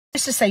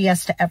used to say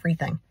yes to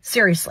everything.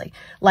 Seriously.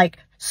 Like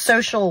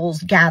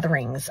socials,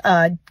 gatherings,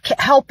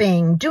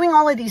 helping, doing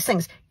all of these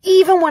things.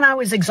 Even when I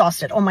was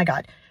exhausted. Oh my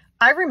God.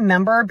 I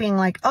remember being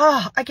like,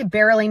 oh, I could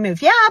barely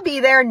move. Yeah, I'll be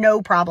there.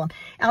 No problem.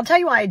 And I'll tell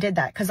you why I did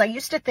that. Because I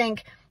used to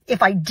think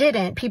if I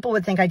didn't, people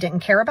would think I didn't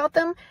care about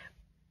them.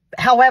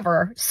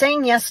 However,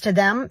 saying yes to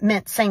them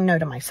meant saying no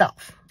to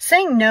myself.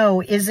 Saying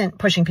no isn't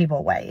pushing people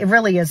away. It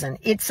really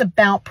isn't. It's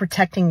about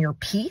protecting your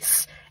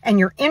peace and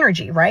your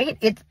energy, right?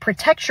 It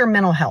protects your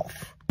mental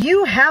health.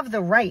 You have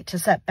the right to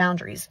set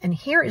boundaries. And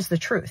here is the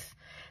truth.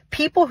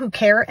 People who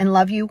care and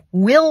love you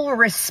will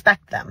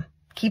respect them.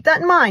 Keep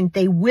that in mind.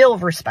 They will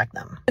respect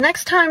them. The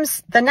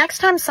next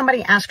time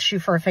somebody asks you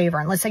for a favor,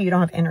 and let's say you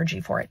don't have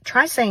energy for it,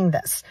 try saying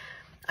this.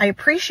 I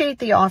appreciate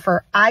the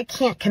offer. I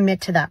can't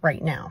commit to that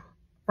right now,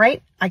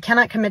 right? I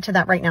cannot commit to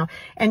that right now.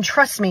 And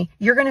trust me,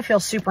 you're going to feel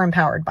super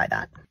empowered by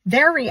that.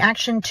 Their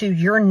reaction to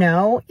your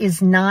no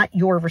is not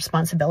your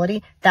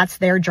responsibility. That's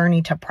their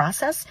journey to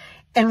process.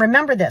 And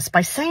remember this,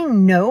 by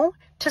saying no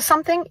to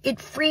something,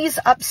 it frees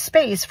up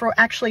space for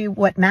actually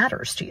what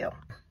matters to you.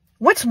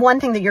 What's one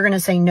thing that you're going to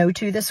say no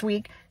to this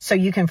week so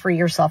you can free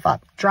yourself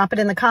up? Drop it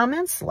in the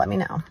comments. Let me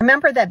know.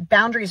 Remember that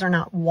boundaries are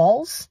not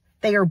walls.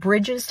 They are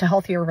bridges to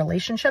healthier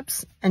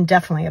relationships and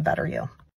definitely a better you.